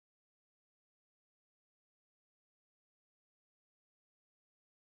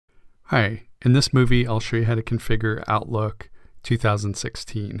Hi, in this movie I'll show you how to configure Outlook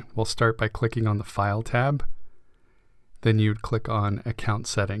 2016. We'll start by clicking on the File tab, then you'd click on Account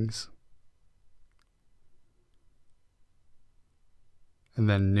Settings, and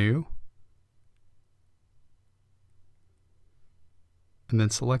then New, and then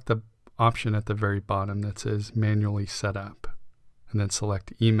select the option at the very bottom that says Manually Set Up, and then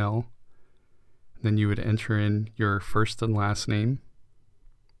select Email. Then you would enter in your first and last name,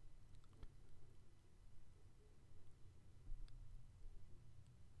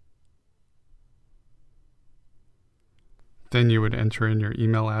 then you would enter in your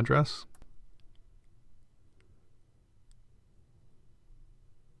email address,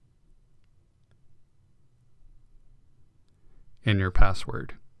 and your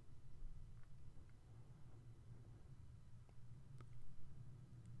password.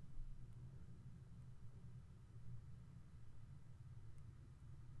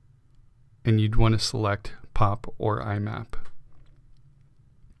 And you'd want to select POP or IMAP.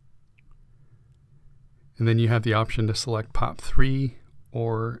 And then you have the option to select POP3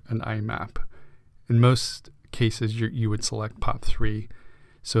 or an IMAP. In most cases, you would select POP3.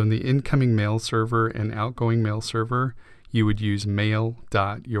 So in the incoming mail server and outgoing mail server, you would use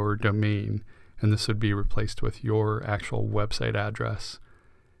mail.yourdomain, and this would be replaced with your actual website address.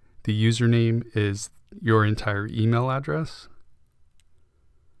 The username is your entire email address,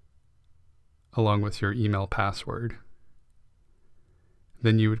 along with your email password.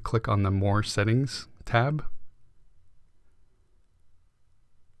 Then you would click on the More Settings tab.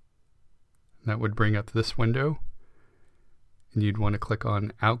 That would bring up this window. And you'd want to click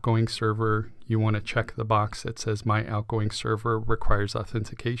on Outgoing Server. You want to check the box that says My Outgoing Server requires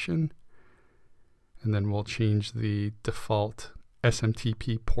authentication. And then we'll change the default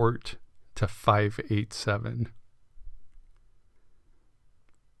SMTP port to 587.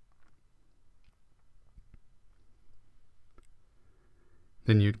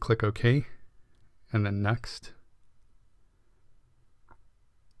 Then you'd click OK, and then Next.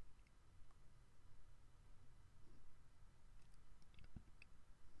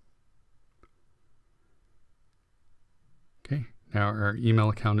 Okay, now our email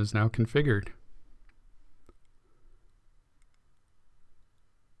account is now configured.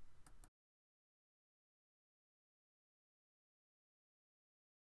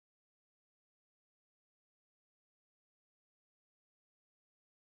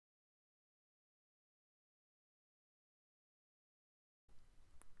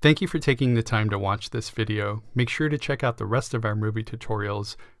 Thank you for taking the time to watch this video. Make sure to check out the rest of our movie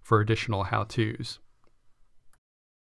tutorials for additional how-tos.